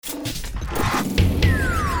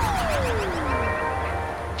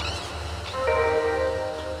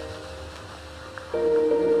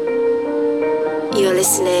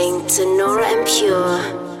listening to Nora En Pure,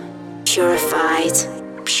 Purified.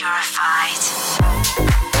 Purified.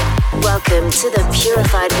 Welcome to the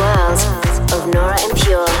purified world of Nora En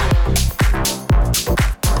Pure.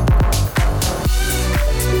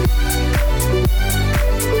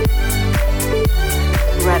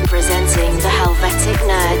 Representing the Helvetic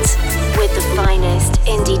Nerds with the finest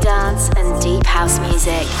indie dance and deep house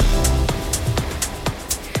music.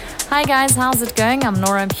 Hi guys, how's it going? I'm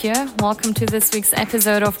Nora En Pure. Welcome to this week's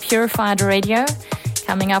episode of Purified Radio.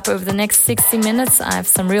 Coming up over the next 60 minutes, I have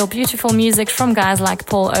some real beautiful music from guys like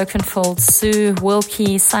Paul Oakenfold, Sue,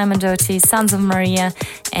 Wilkie, Simon Doty, Sons of Maria,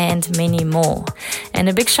 and many more. And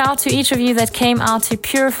a big shout to each of you that came out to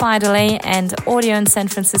Purified LA and Audio in San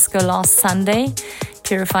Francisco last Sunday.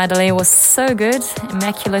 Purified LA was so good,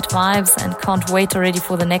 immaculate vibes, and can't wait already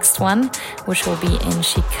for the next one, which will be in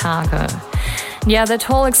Chicago. Yeah, that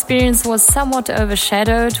whole experience was somewhat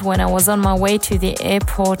overshadowed when I was on my way to the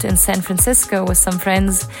airport in San Francisco with some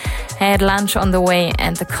friends. I had lunch on the way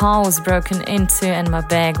and the car was broken into and my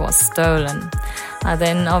bag was stolen. I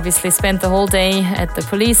then obviously spent the whole day at the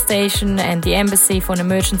police station and the embassy for an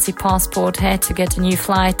emergency passport, had to get a new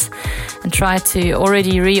flight and tried to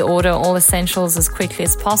already reorder all essentials as quickly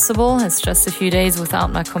as possible. It's just a few days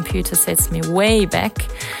without my computer sets me way back.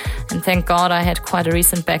 And thank God I had quite a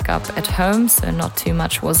recent backup at home, so not too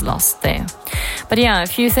much was lost there. But yeah, a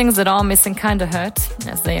few things that are missing kind of hurt,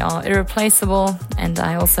 as they are irreplaceable. And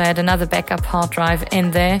I also had another backup hard drive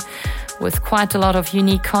in there with quite a lot of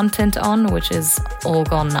unique content on, which is all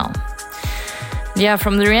gone now. Yeah,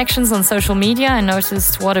 from the reactions on social media, I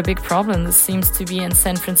noticed what a big problem this seems to be in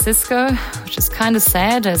San Francisco, which is kind of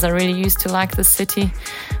sad, as I really used to like the city.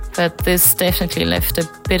 But this definitely left a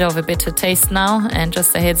bit of a bitter taste now, and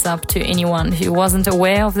just a heads up to anyone who wasn't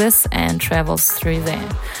aware of this and travels through there.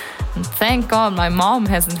 And thank God my mom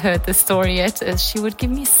hasn't heard this story yet, as she would give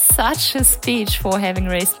me such a speech for having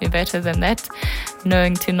raised me better than that,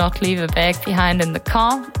 knowing to not leave a bag behind in the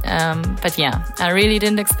car. But yeah, I really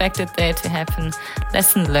didn't expect it there to happen.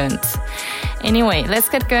 Lesson learned. Anyway, let's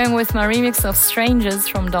get going with my remix of Strangers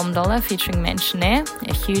from Dom Dollar featuring Mansionaire.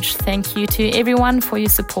 A huge thank you to everyone for your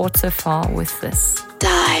support so far with this.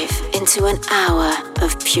 Dive into an hour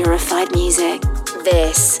of purified music.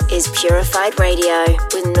 This is Purified Radio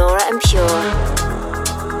with Nora En Pure.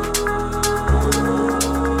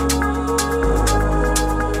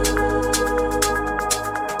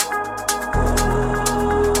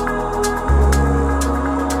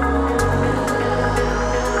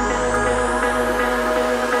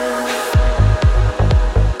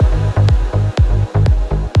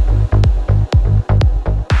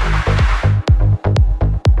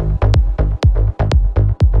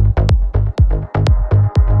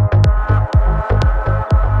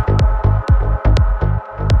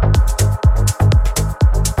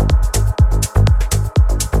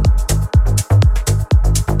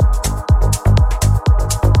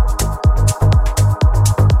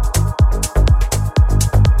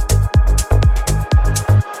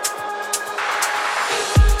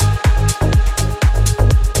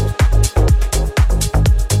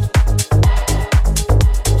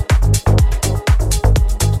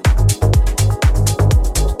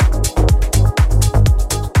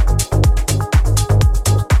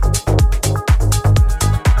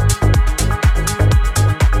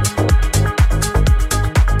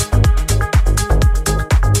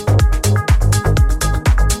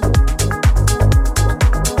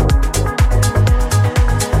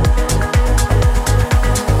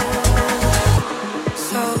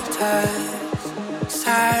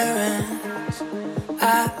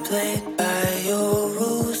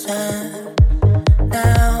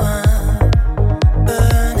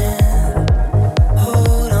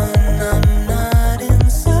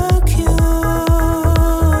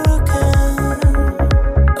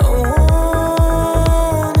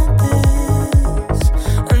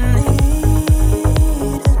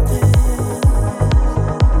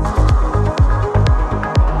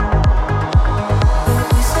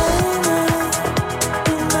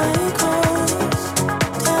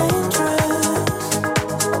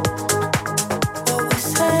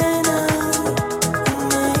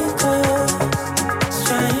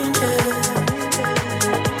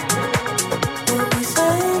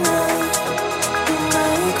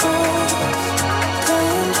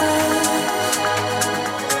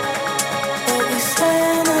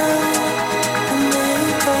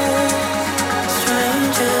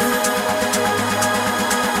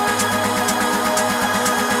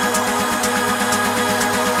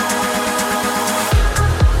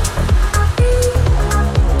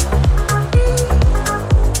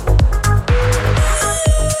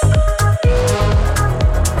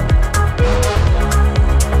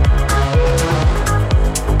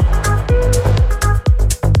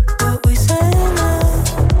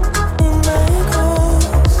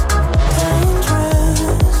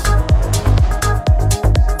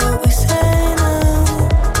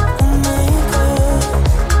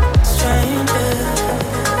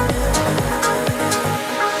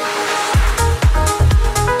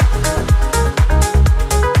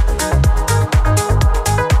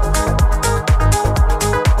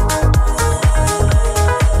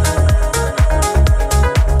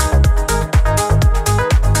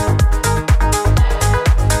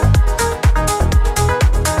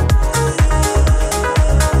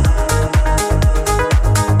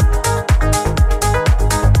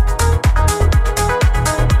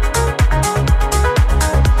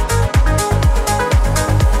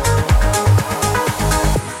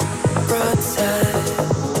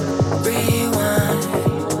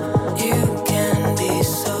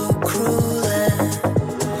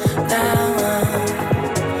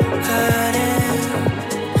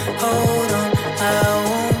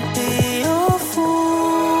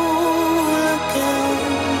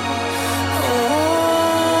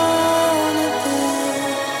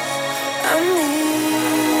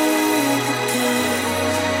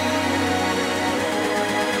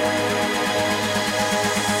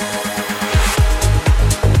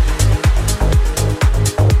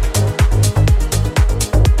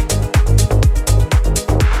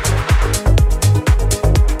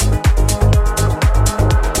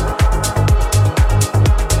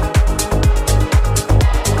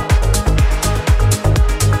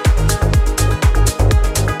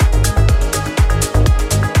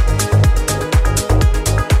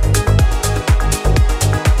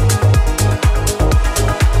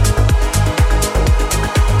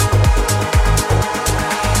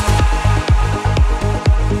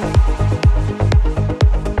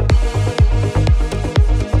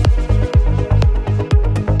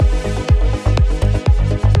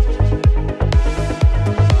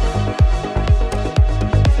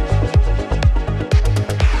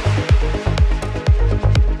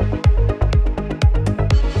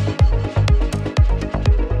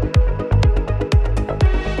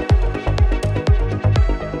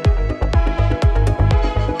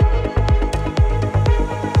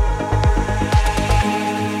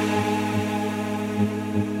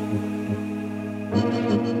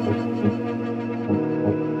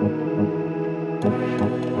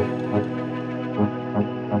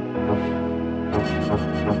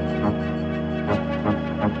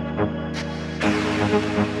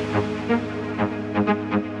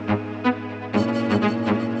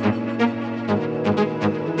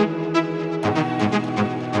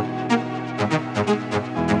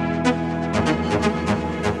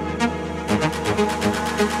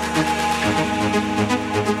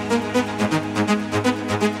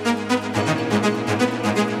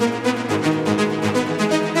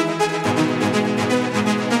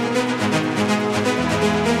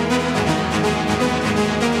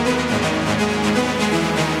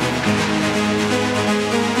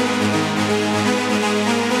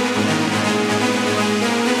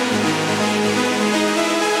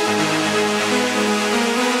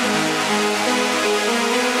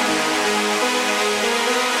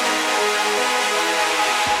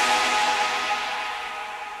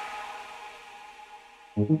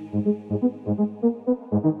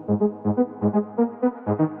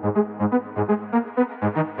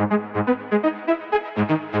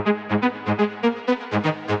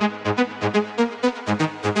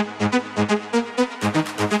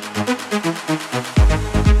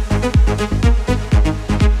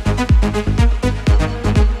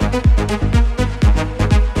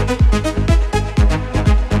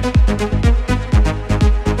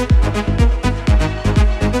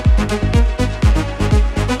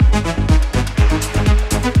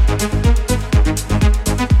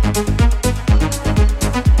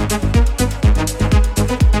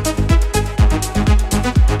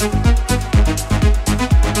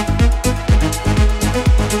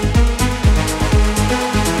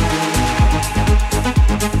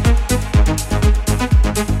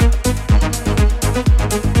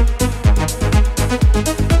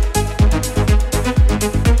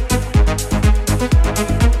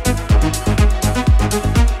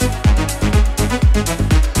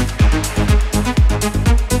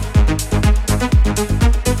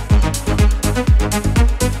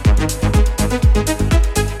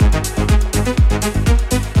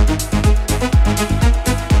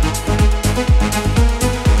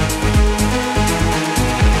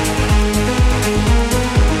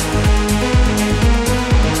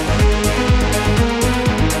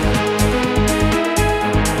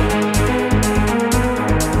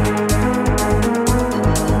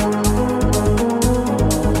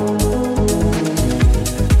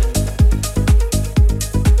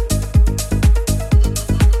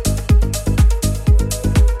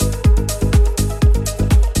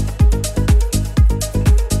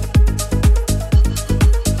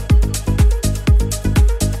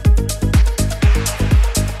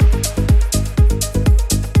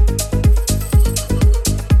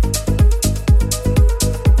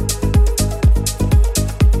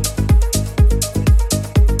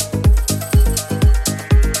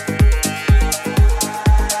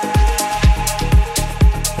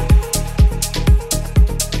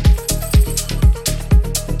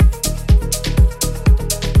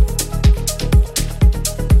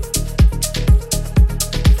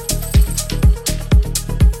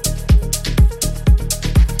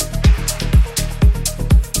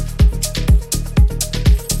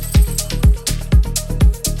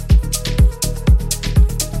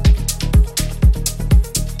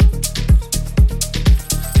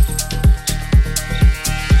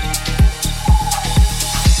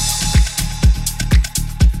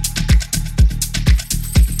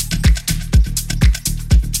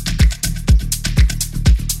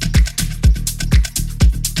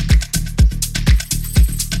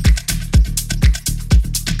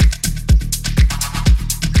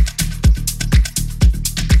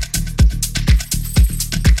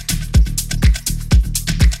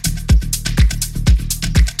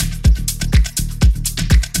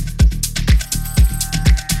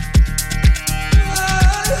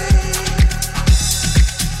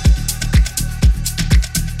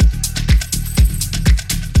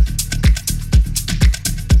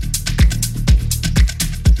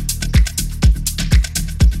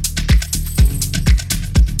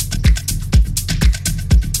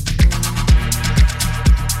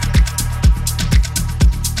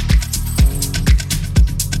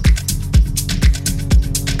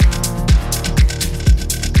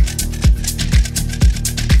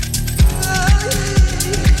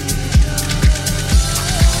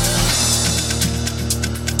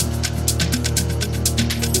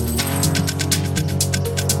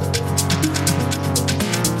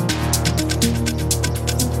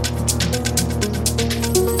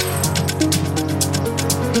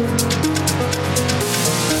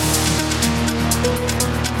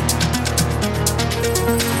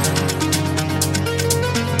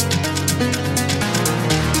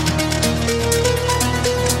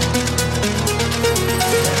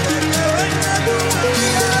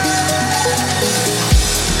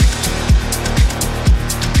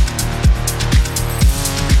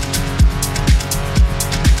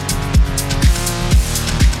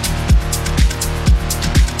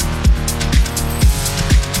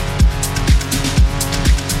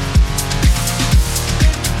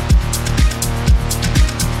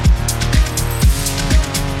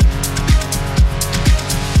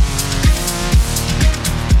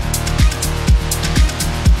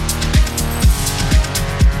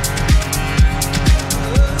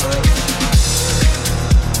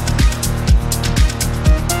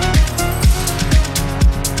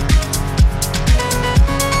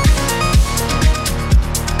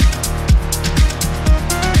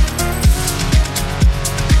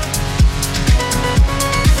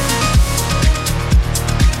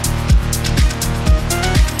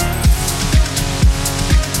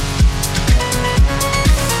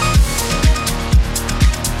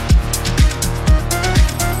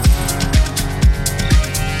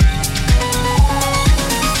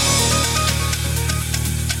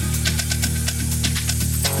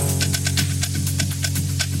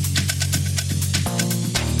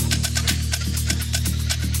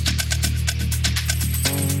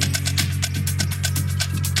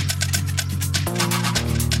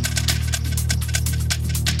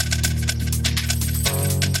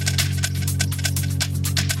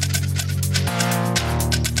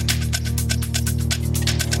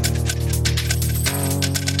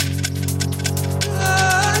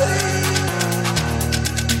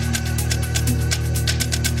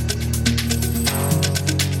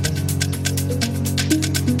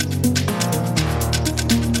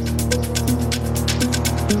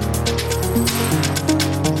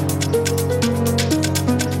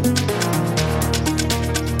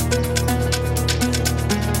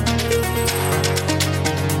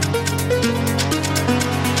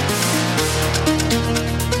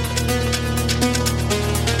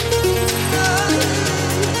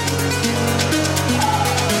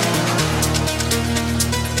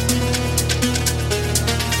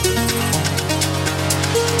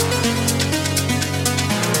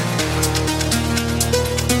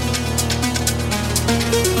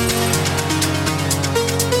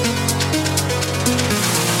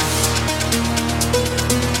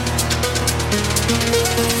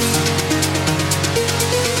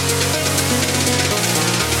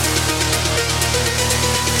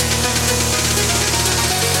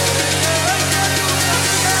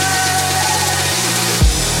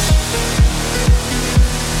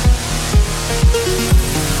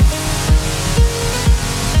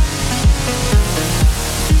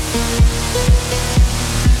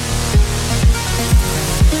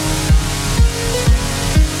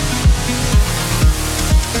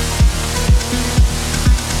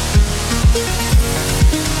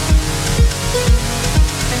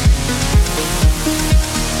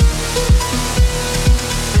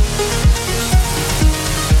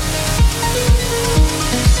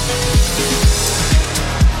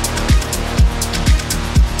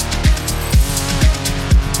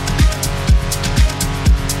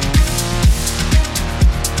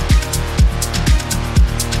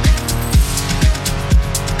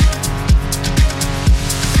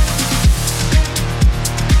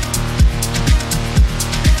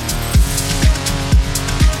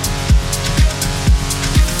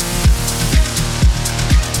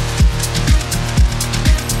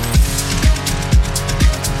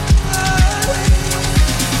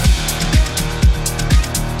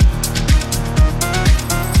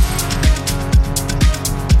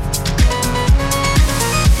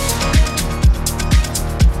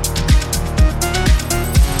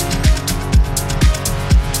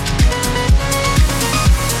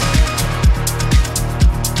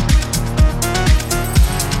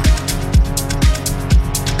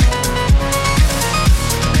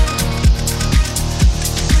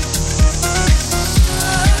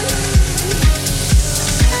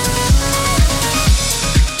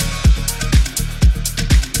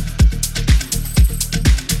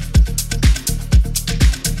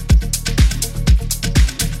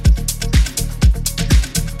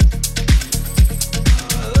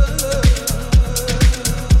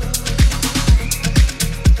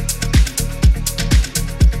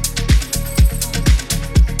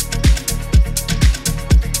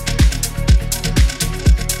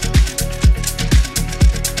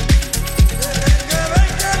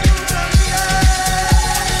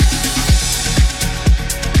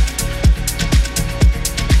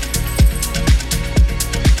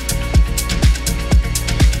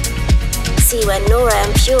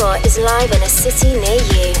 is live in a city near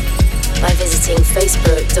you by visiting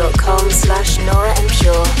facebook.com/Nora En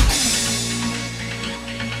Pure.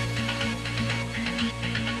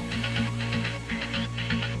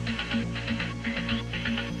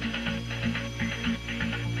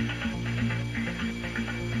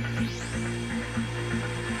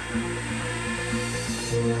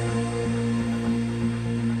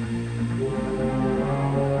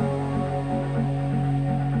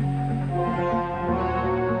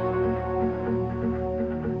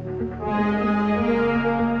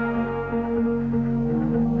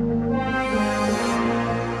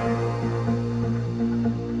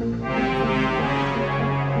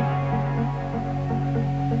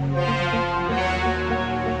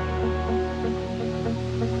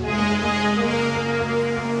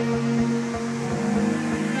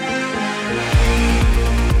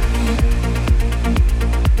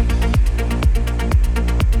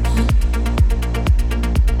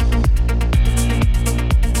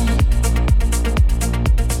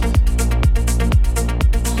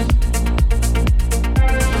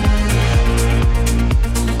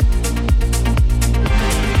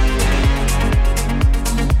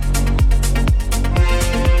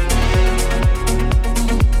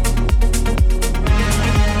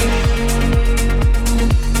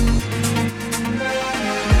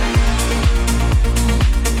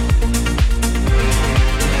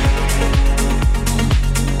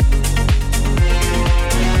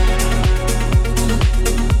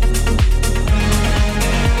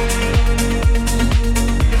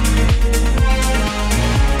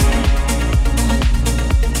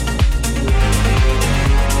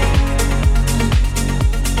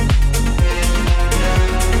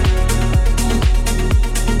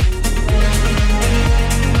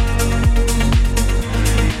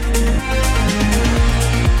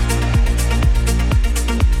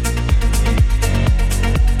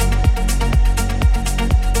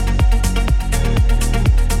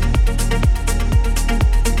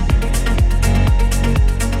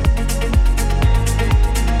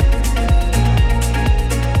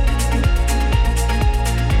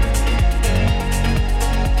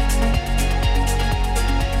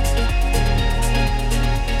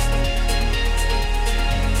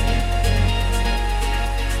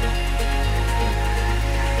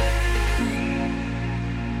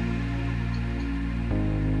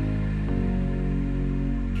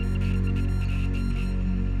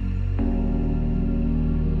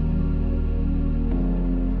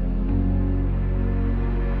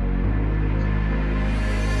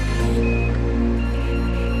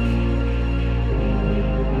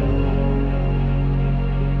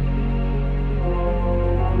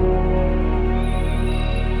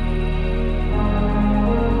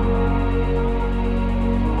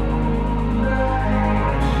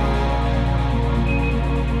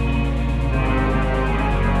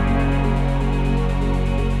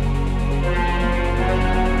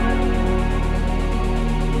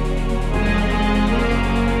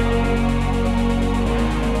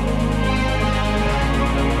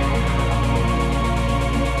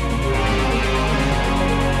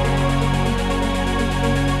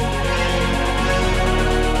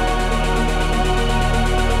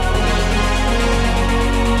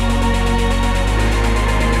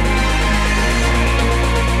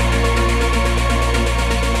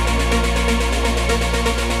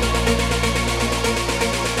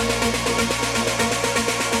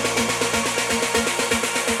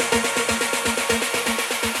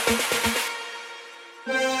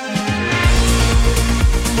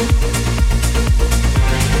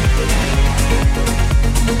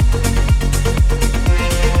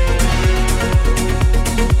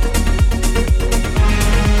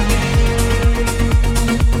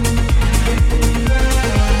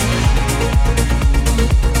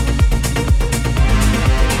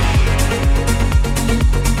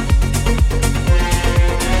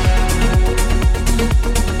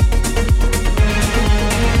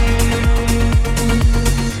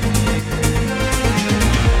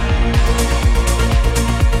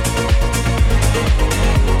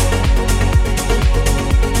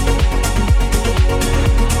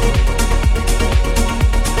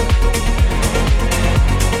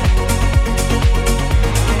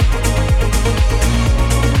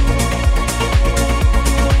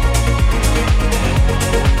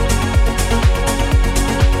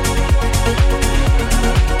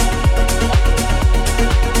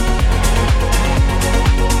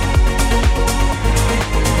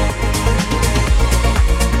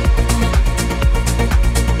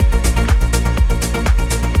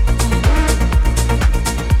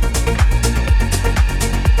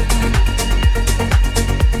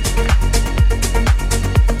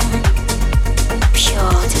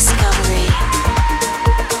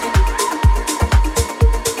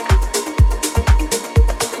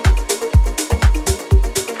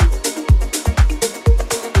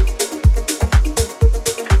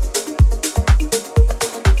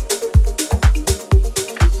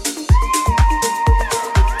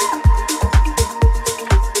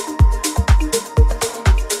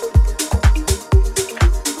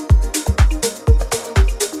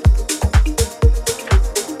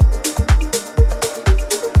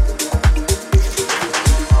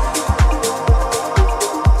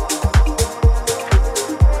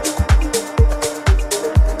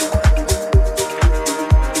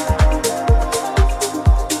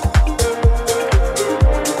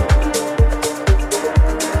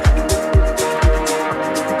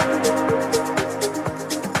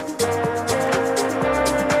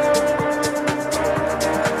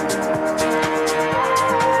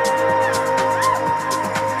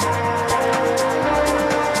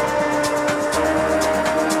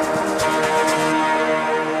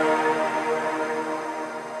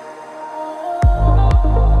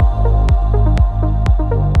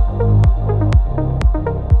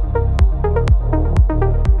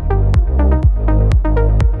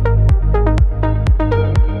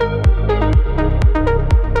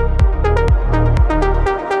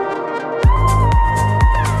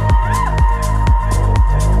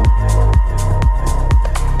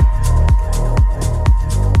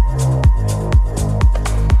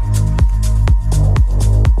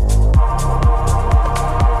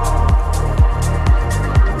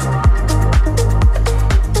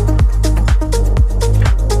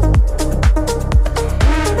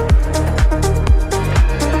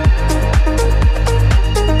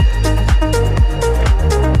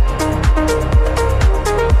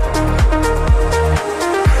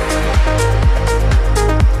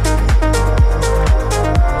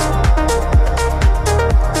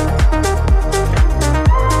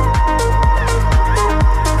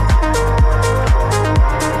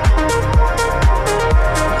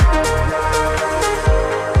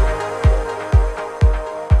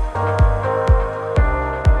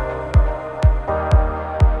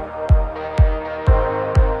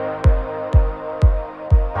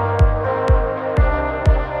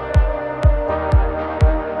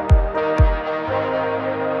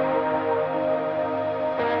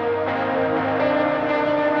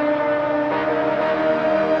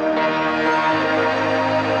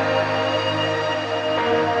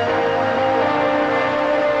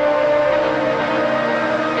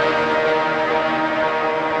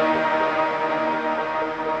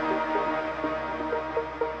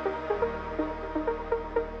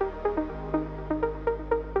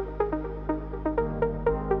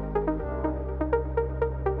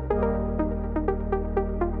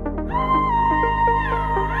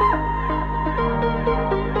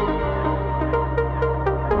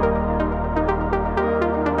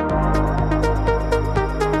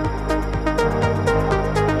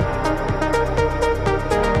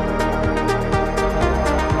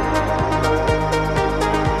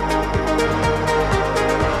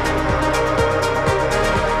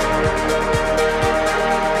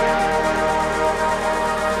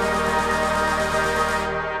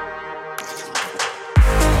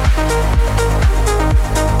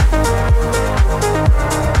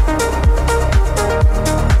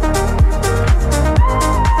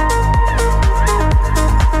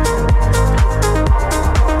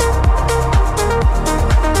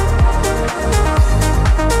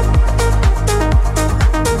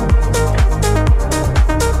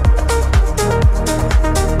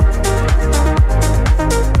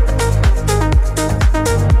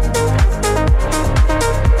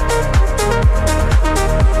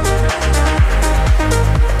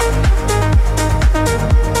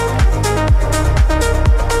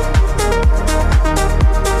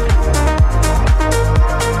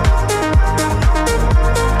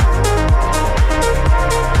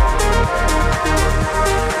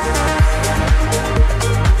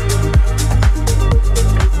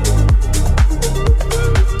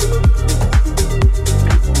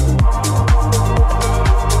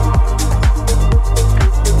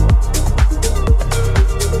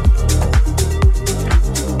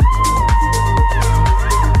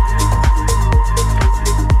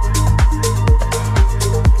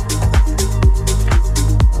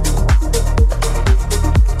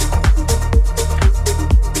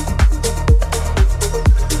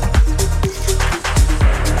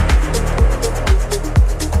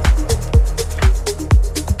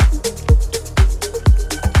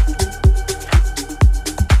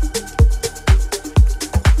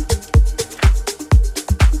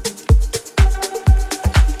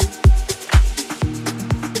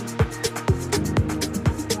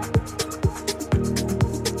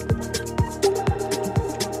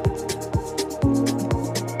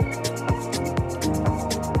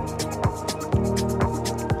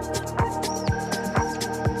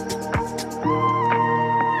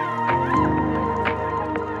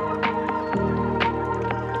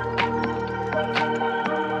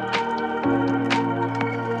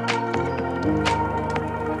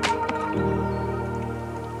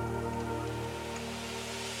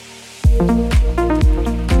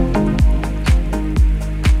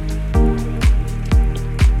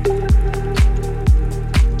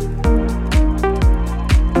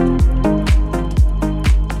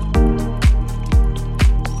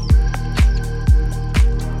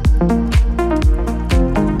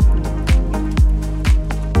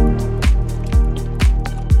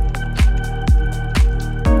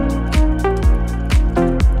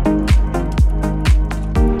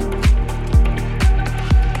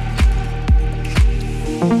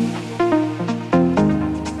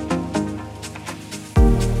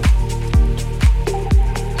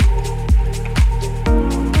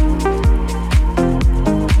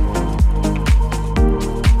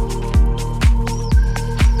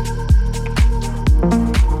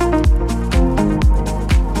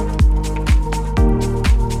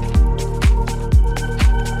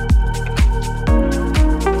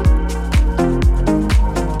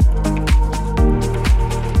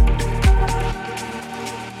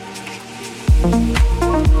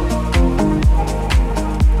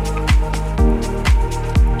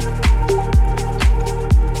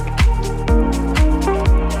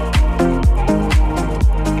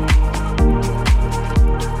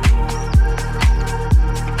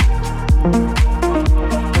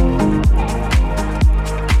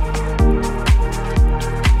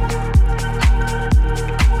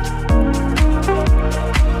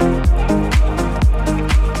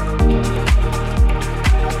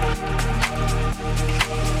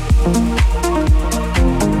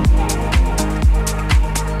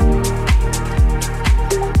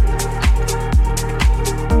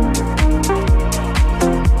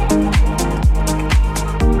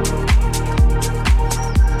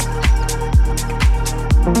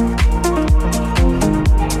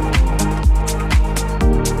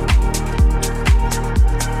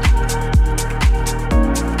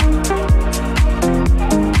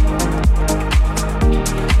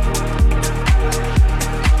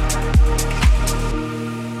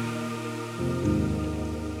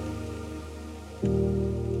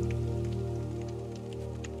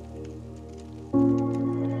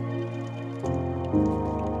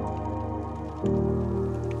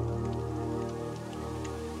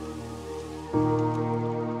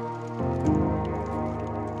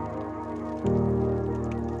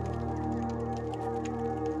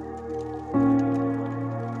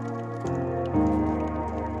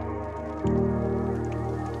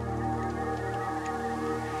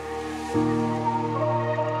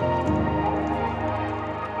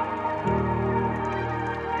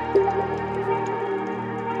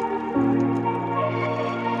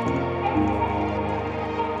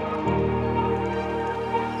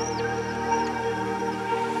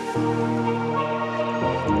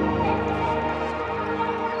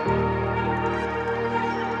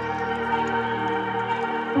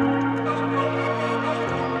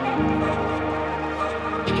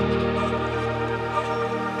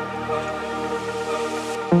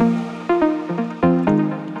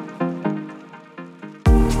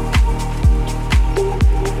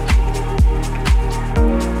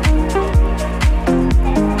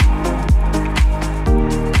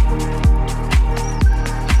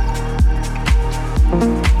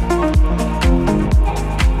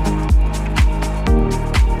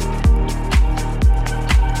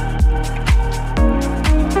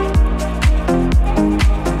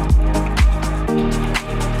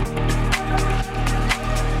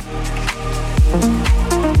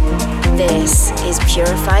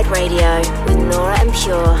 Purified Radio with Nora En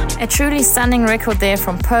Pure. A truly stunning record there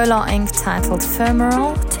from Polar Inc. titled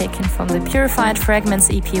Femoral, taken from the Purified Fragments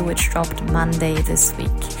EP, which dropped Monday this week.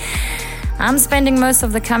 I'm spending most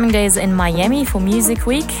of the coming days in Miami for Music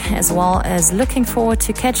Week, as well as looking forward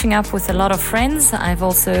to catching up with a lot of friends. I've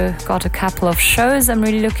also got a couple of shows I'm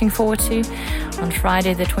really looking forward to. On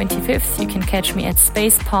Friday the 25th, you can catch me at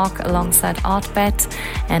Space Park alongside Artbat,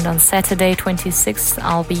 and on Saturday 26th,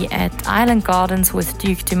 I'll be at Island Gardens with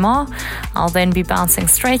Duke Dumont. I'll then be bouncing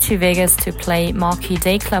straight to Vegas to play Marquee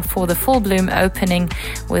Day Club for the Full Bloom opening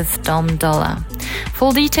with Dom Dollar.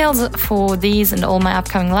 Full details for these and all my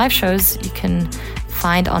upcoming live shows you can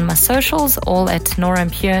find on my socials, all at Nora En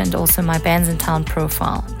Pure, and also my Bands in Town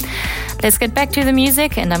profile. Let's get back to the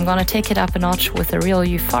music, and I'm gonna take it up a notch with a real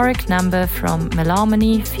euphoric number from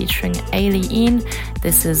Melharmony featuring Ailey Ian.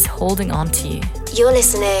 This is Holding On To You. You're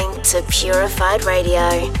listening to Purified Radio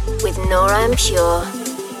with Nora En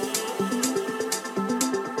Pure.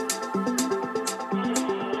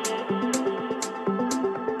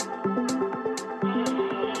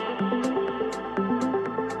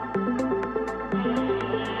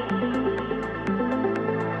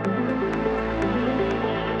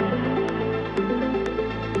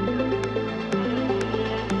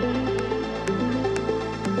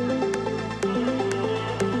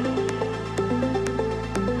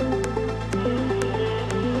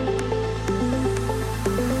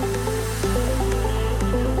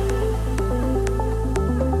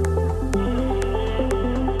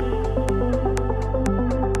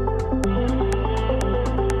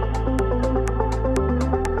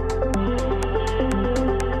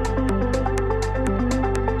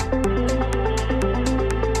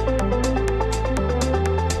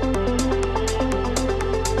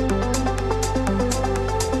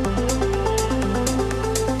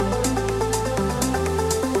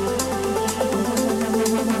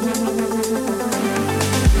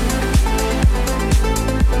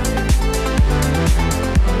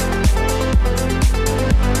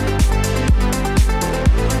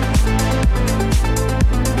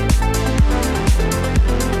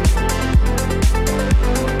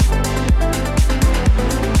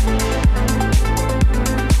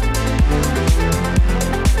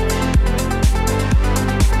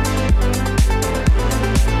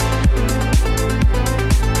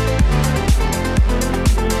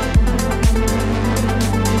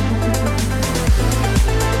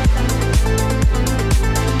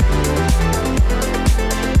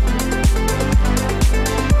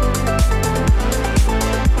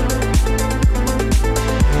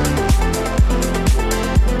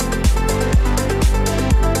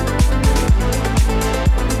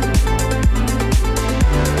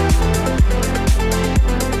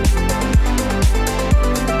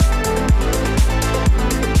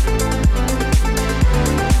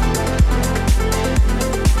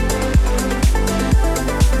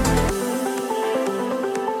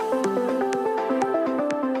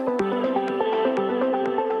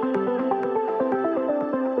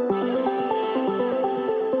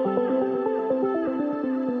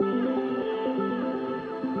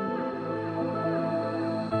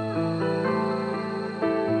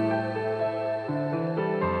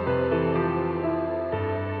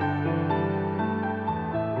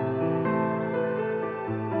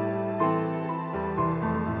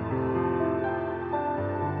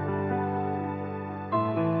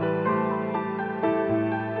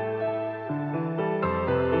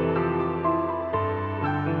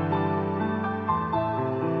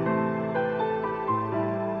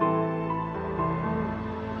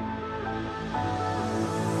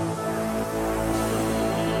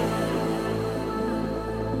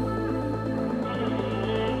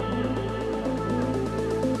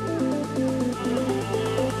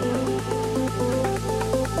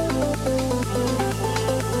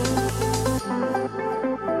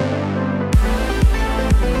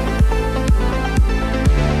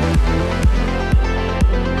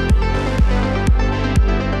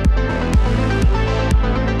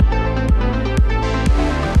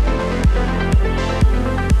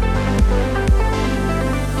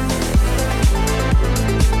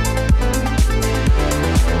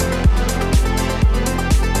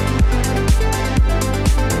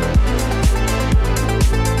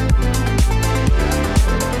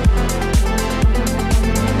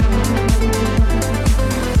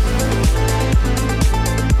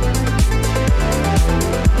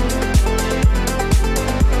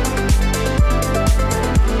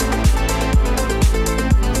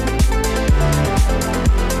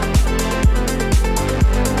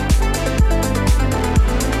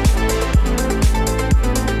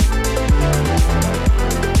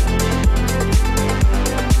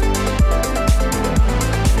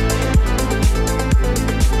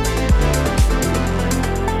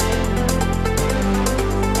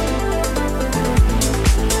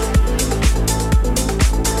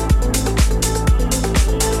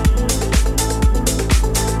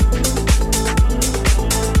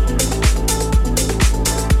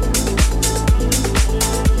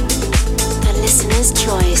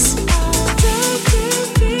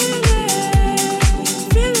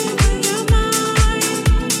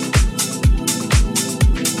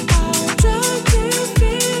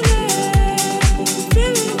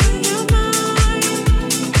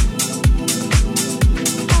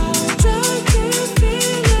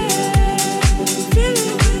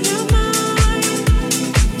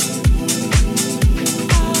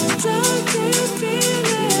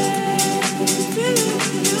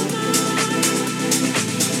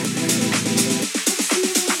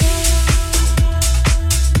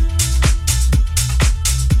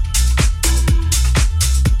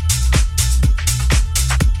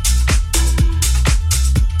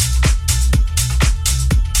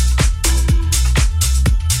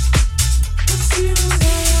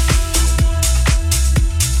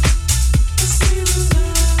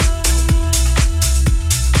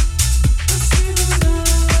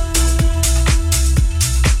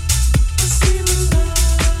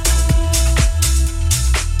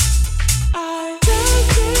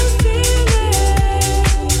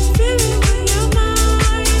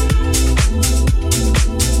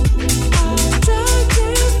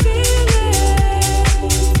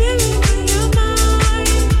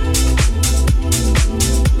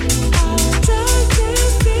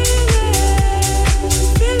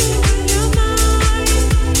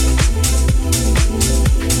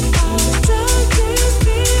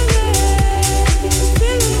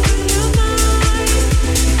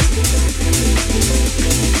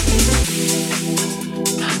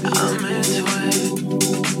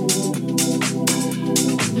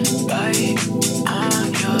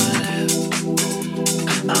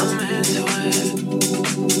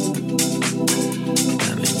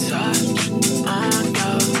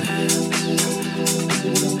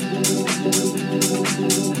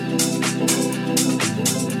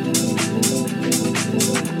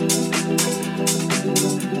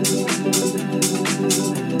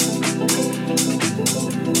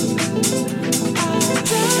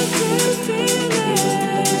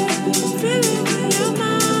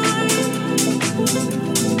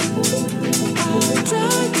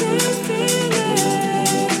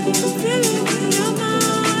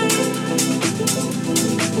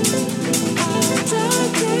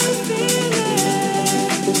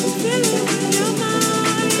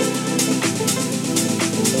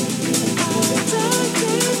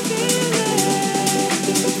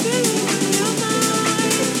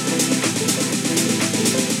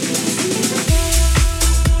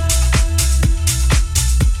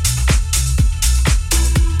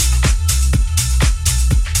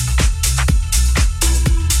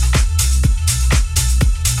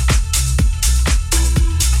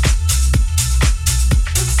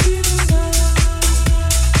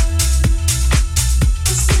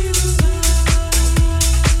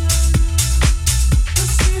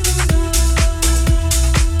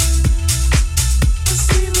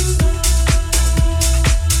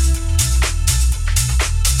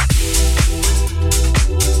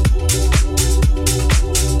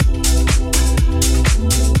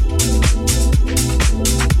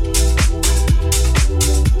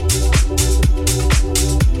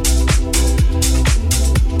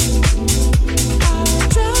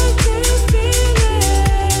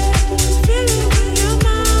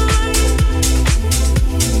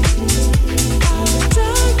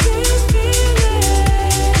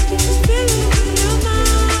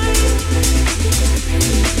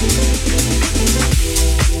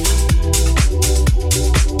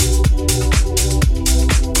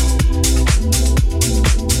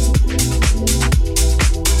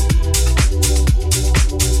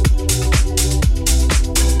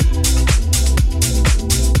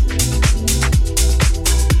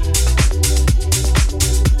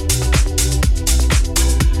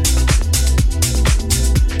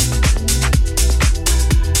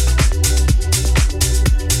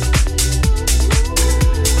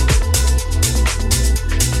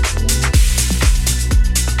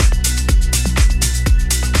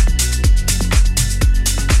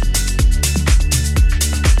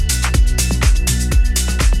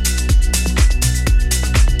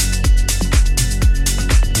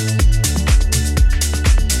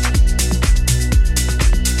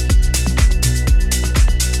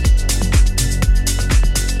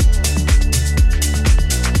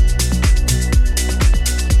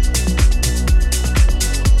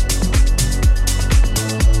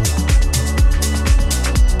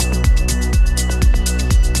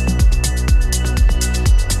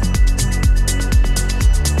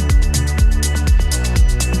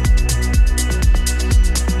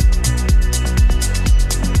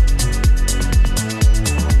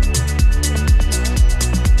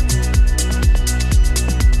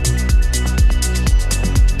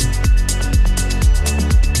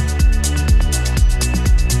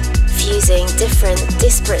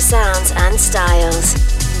 disparate sounds and styles.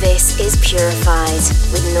 This is Purified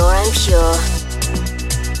with Nora En Pure.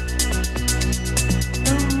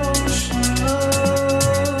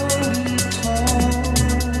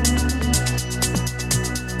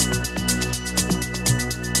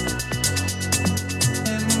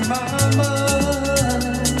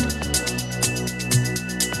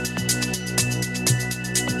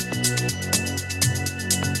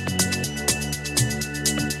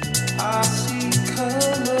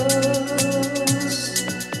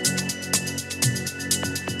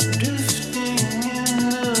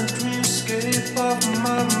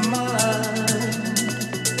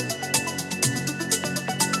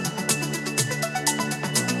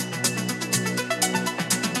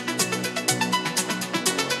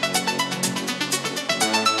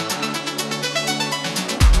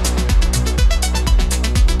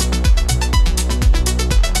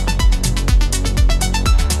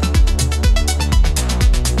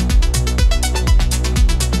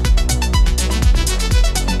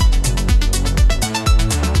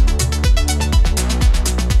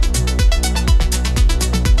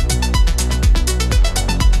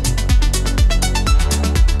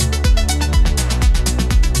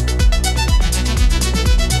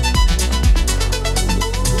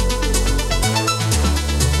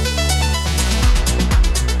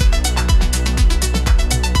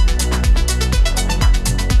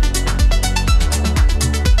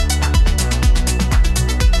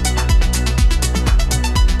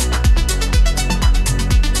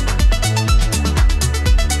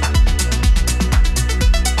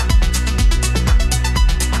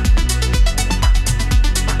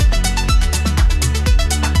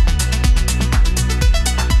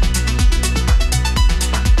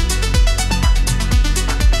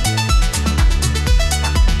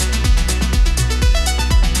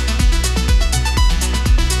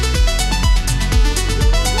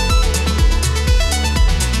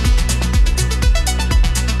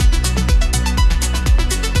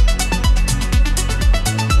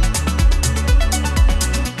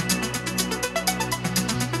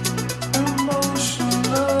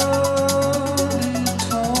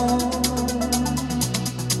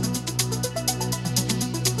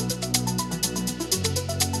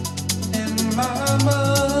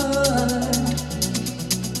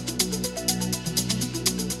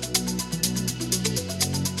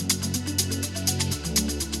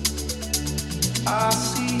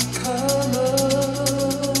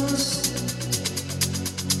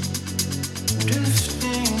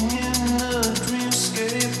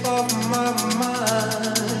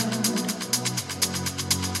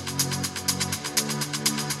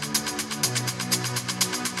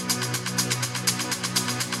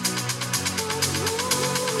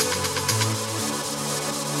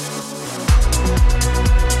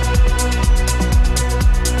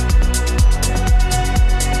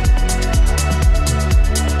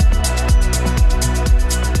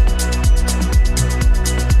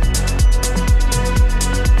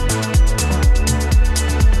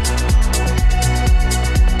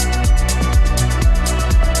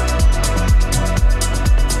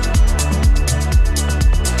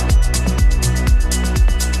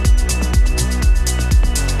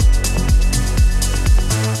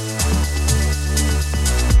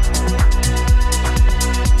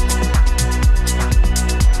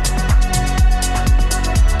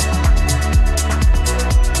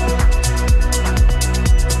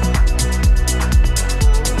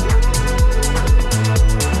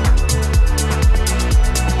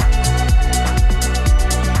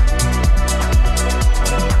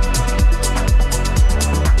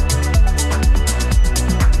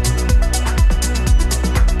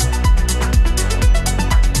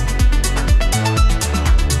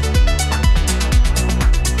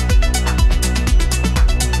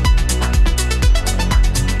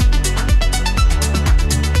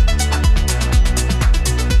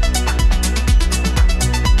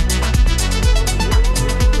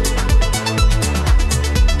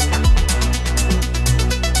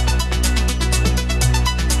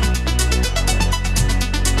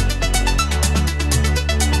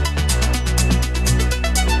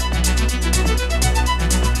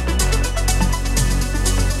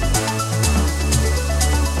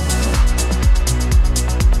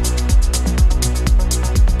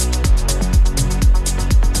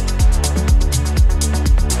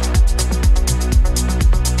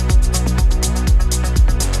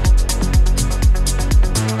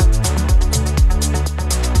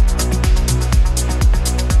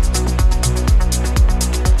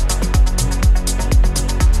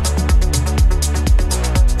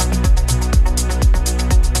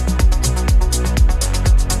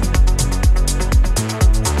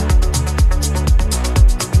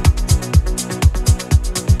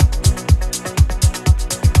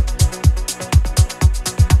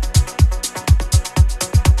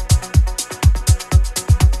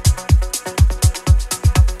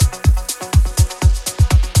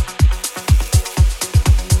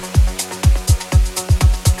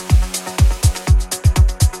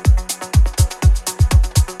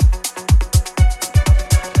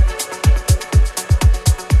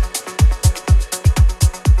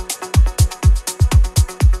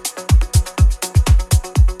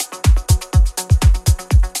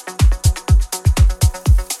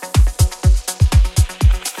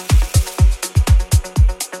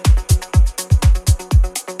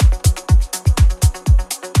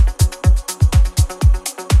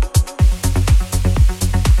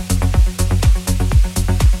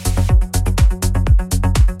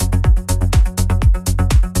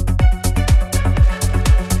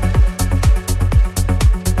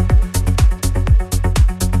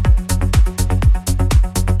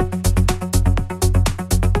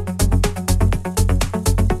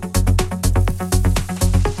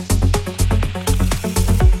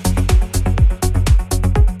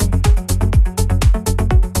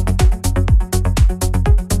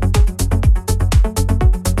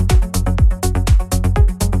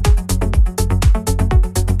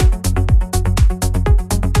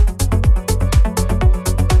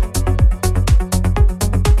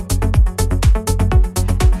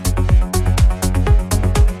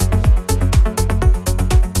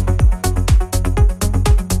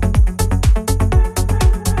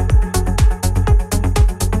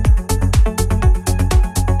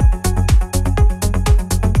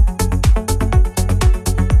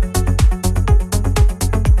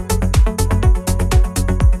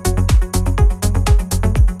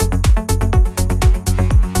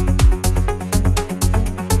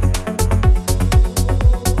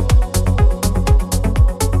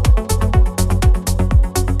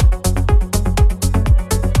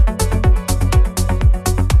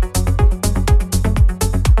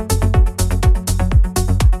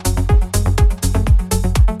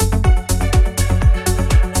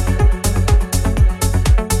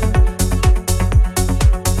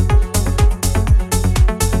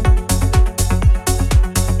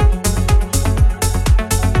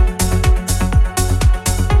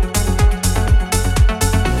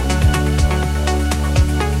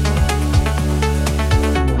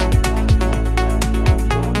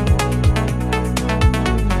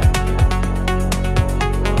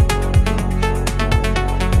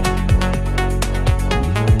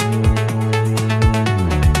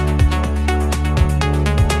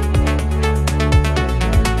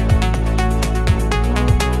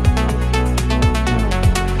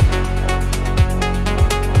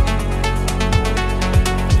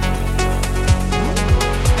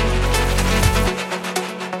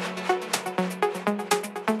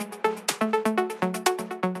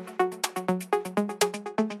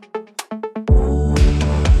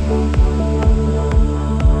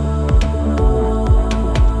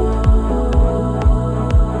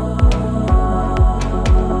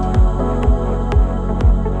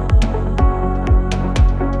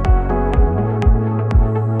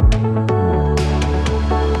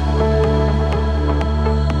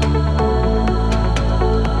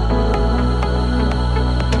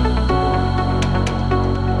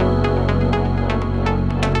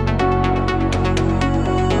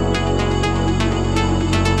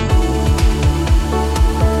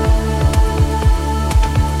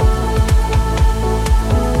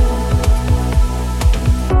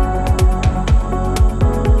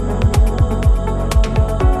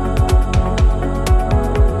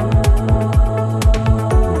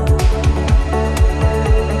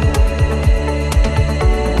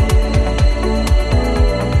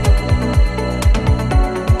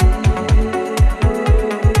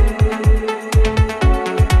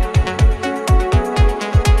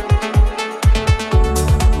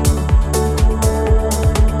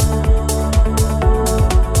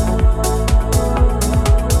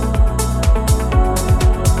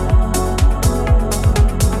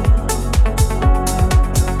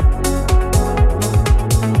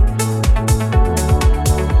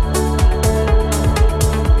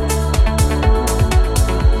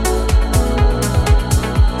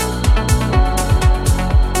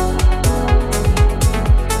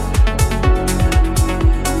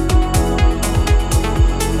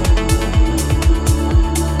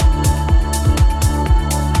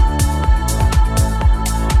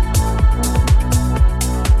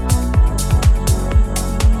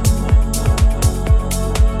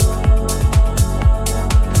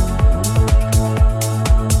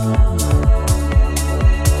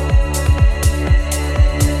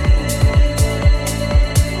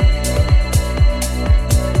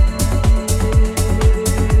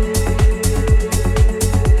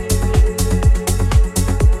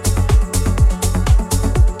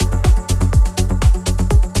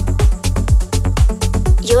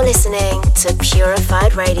 You're listening to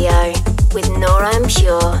Purified Radio with Nora En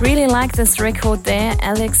Pure. Really like this record there,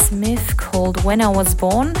 Alex Smith, called When I Was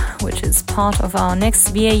Born, which is part of our next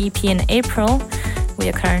VA EP in April. We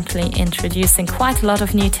are currently introducing quite a lot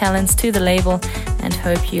of new talents to the label and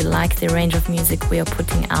hope you like the range of music we are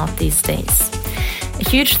putting out these days. A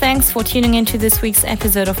huge thanks for tuning into this week's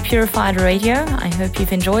episode of Purified Radio. I hope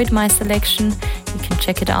you've enjoyed my selection. You can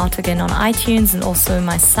check it out again on iTunes and also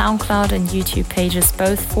my SoundCloud and YouTube pages,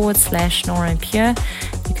 both /Nora En Pure.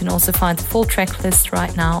 You can also find the full track list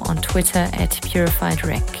right now on Twitter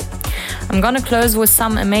 @PurifiedRec. I'm gonna close with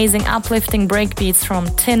some amazing uplifting breakbeats from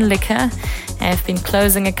Tin Liquor. I've been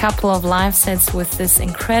closing a couple of live sets with this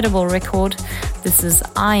incredible record. This is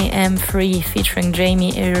I Am Free featuring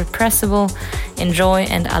Jamie Irrepressible. Enjoy,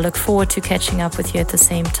 and I look forward to catching up with you at the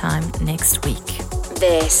same time next week.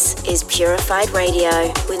 This is Purified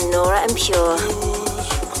Radio with Nora En Pure.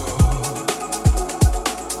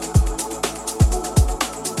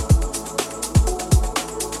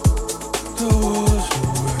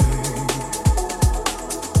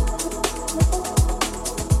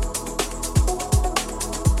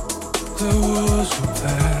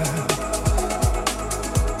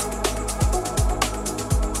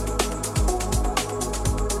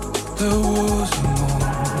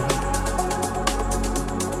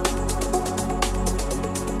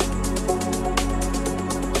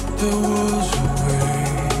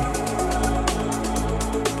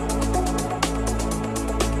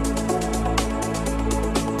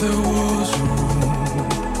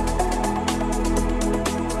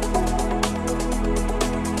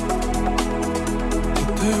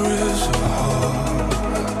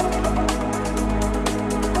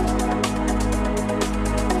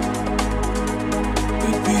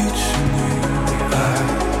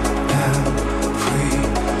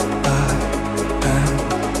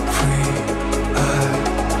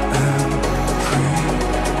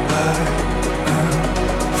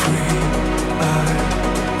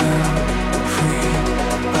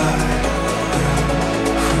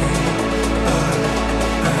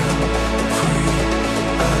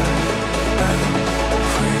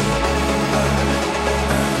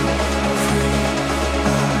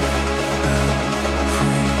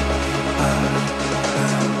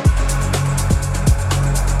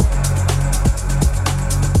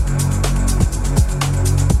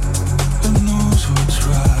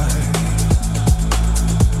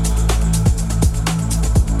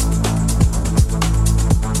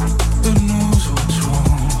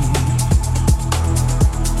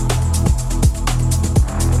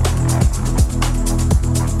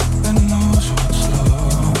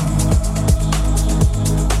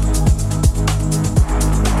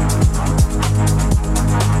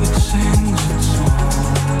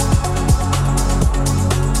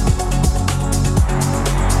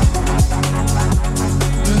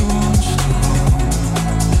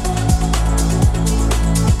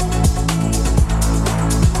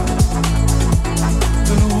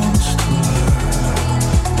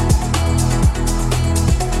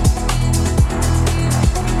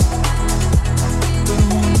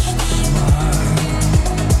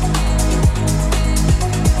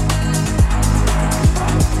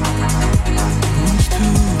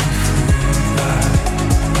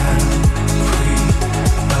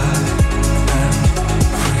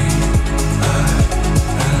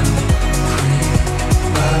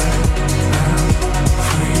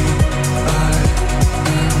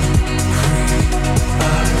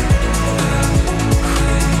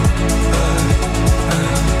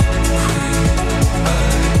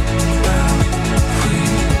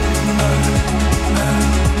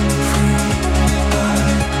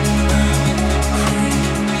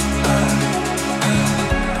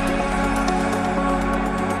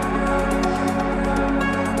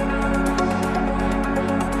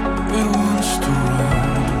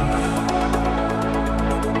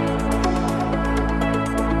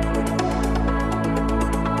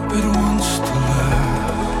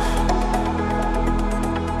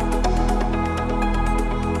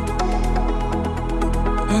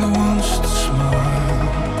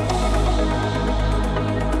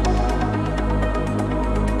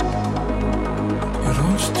 It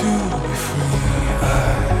wants to